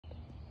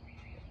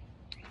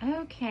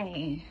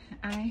Okay,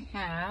 I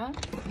have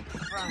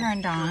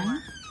turned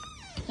on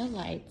the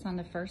lights on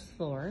the first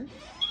floor.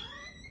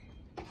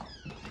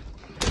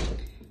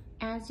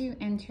 As you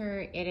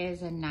enter, it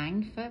is a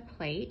 9-foot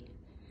plate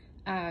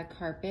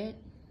carpet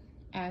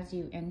as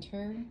you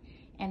enter,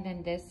 and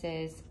then this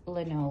is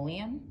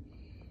linoleum.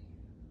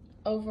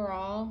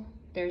 Overall,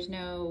 there's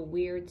no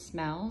weird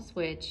smells,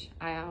 which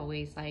I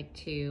always like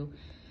to,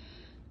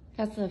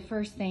 that's the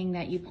first thing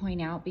that you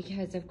point out,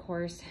 because of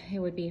course it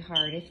would be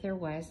hard if there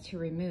was to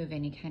remove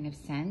any kind of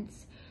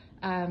scents.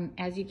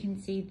 As you can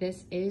see,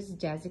 this is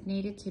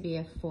designated to be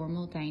a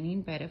formal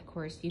dining, but of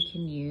course you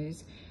can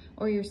use,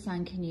 or your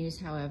son can use,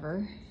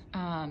 however.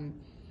 On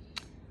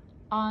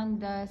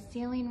the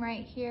ceiling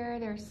right here,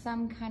 there's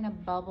some kind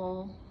of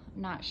bubble.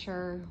 Not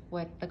sure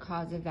what the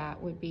cause of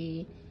that would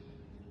be.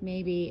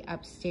 Maybe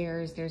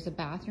upstairs there's a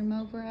bathroom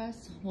over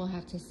us. We'll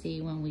have to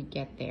see when we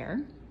get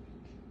there.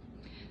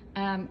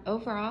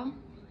 Overall,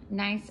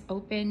 nice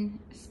open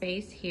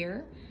space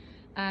here.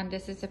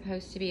 This is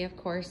supposed to be, of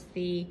course,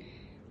 the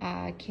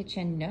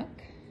kitchen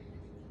nook.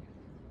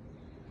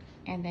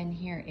 And then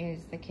here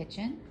is the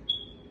kitchen.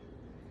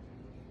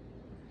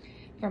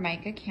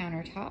 Formica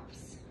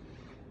countertops.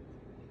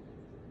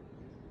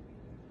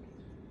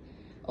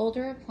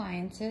 Older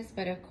appliances,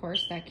 but of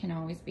course that can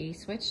always be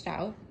switched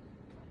out.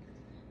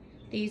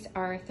 These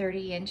are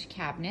 30-inch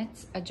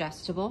cabinets,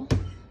 adjustable,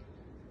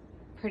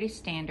 pretty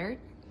standard.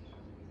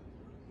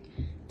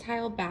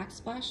 Tile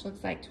backsplash,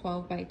 looks like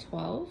 12 by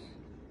 12.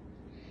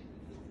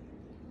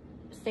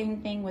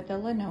 Same thing with the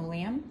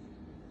linoleum.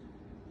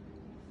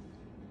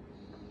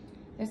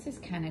 This is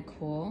kind of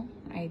cool.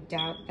 I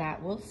doubt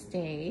that will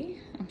stay.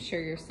 I'm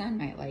sure your son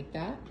might like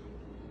that.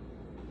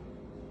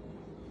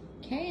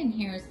 Okay, and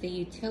here's the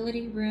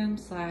utility room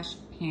slash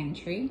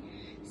pantry.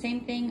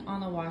 Same thing on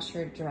the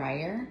washer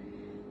dryer.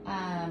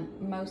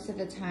 Most of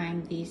the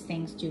time these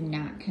things do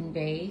not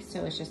convey,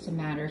 so it's just a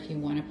matter if you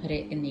want to put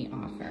it in the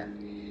offer.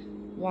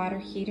 Water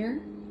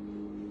heater.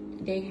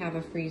 They have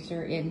a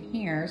freezer in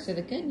here, so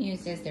the good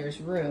news is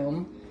there's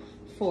room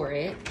for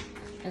it.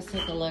 Let's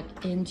take a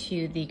look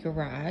into the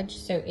garage.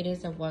 So it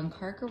is a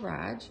 1-car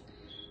garage.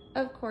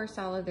 Of course,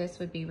 all of this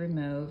would be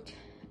removed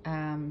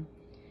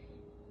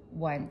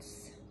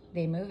once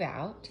they move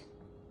out.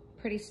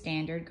 Pretty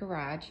standard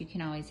garage. You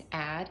can always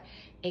add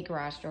a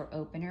garage door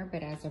opener,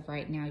 but as of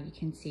right now, you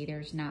can see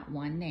there's not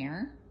one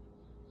there.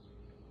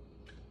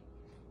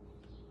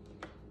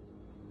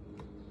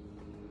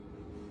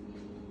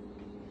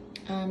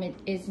 It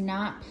is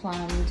not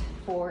plumbed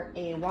for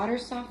a water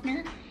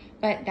softener,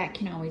 but that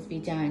can always be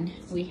done.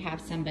 We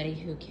have somebody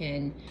who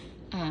can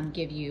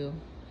give you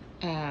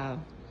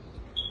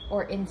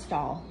or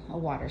install a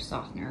water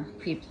softener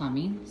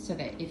pre-plumbing, so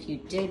that if you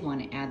did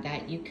want to add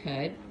that, you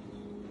could.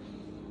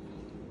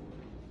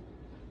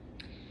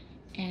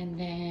 And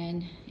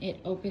then it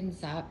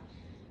opens up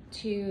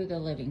to the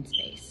living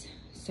space.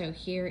 So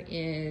here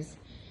is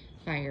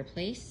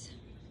fireplace,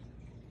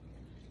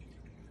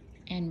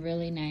 and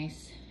really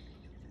nice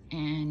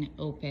and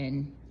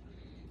open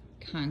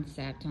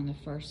concept on the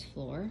first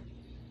floor.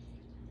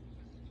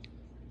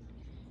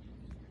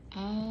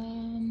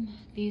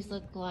 These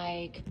look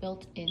like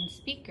built-in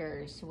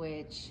speakers,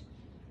 which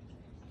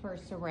for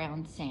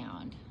surround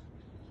sound.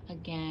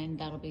 Again,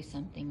 that'll be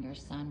something your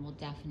son will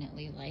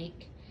definitely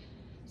like.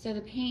 So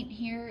the paint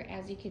here,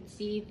 as you can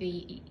see,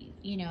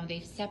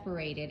 they've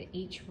separated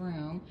each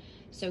room.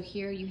 So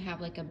here you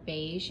have like a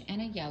beige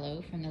and a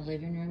yellow from the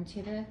living room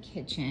to the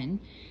kitchen.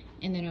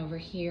 And then over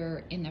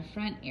here in the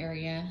front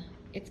area,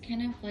 it's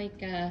kind of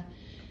like a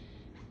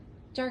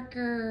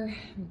darker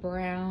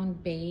brown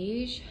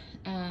beige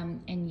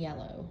and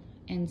yellow.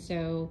 And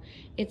so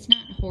it's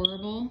not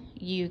horrible.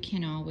 You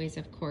can always,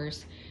 of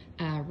course,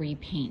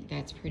 repaint.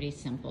 That's pretty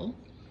simple.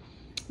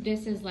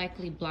 This is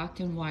likely blocked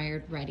and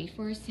wired ready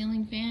for a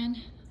ceiling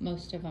fan.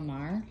 Most of them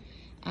are,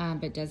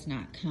 but does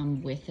not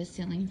come with a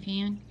ceiling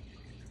fan.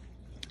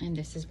 And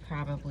this is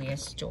probably a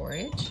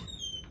storage.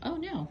 Oh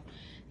no,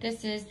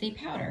 this is the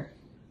powder.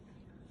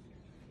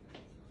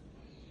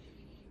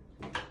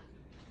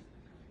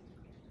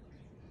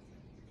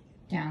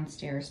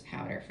 Downstairs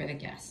powder for the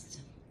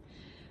guests.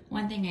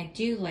 One thing I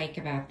do like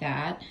about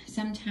that,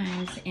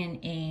 sometimes in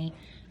a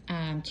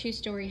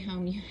 2-story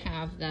home, you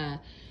have the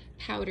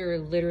powder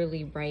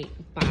literally right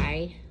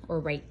by or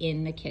right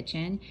in the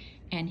kitchen,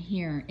 and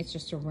here it's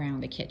just around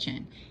the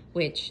kitchen,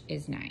 which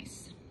is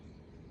nice.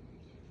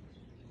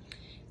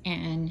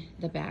 And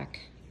the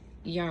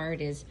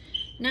backyard is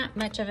not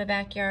much of a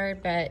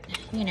backyard, but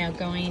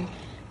going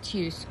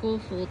to school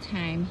full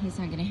time, he's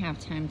not going to have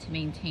time to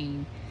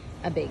maintain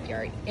a big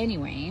yard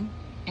anyway.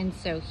 And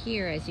so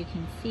here, as you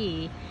can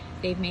see,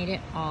 they've made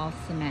it all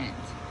cement,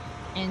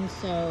 and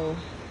so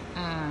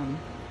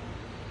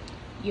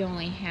you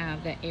only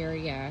have the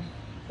area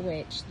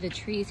which the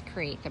trees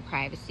create the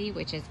privacy,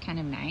 which is kind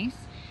of nice.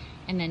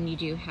 And then you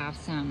do have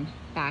some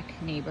back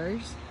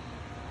neighbors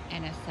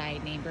and a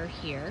side neighbor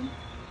here.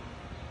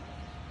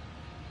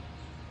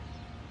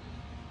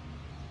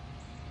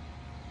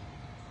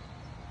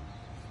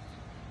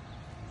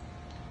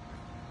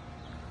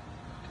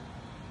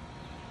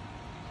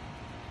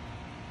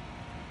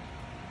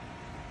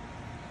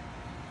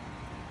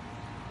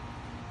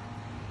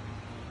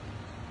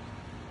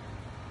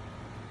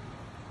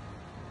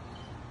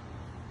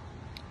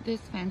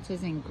 This fence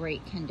is in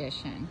great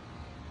condition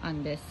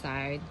on this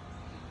side.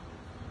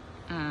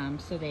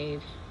 So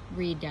they've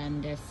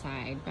redone this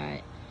side,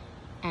 but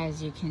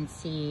as you can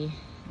see,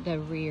 the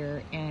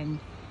rear and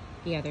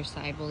the other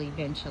side will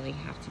eventually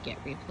have to get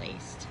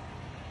replaced.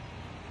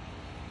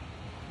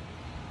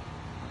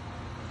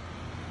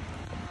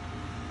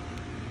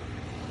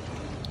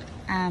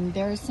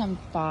 There's some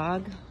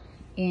fog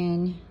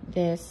in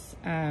this.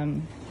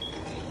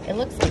 It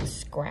looks like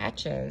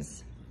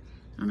scratches.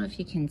 I don't know if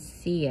you can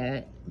see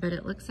it, but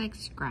it looks like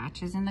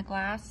scratches in the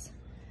glass.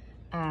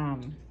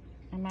 I'm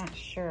not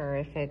sure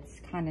if it's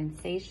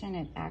condensation.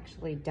 It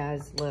actually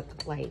does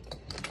look like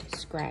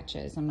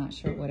scratches. I'm not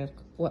sure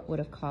what would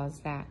have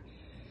caused that.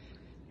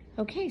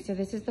 Okay, so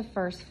this is the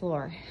first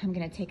floor. I'm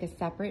gonna take a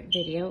separate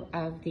video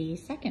of the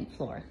second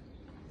floor.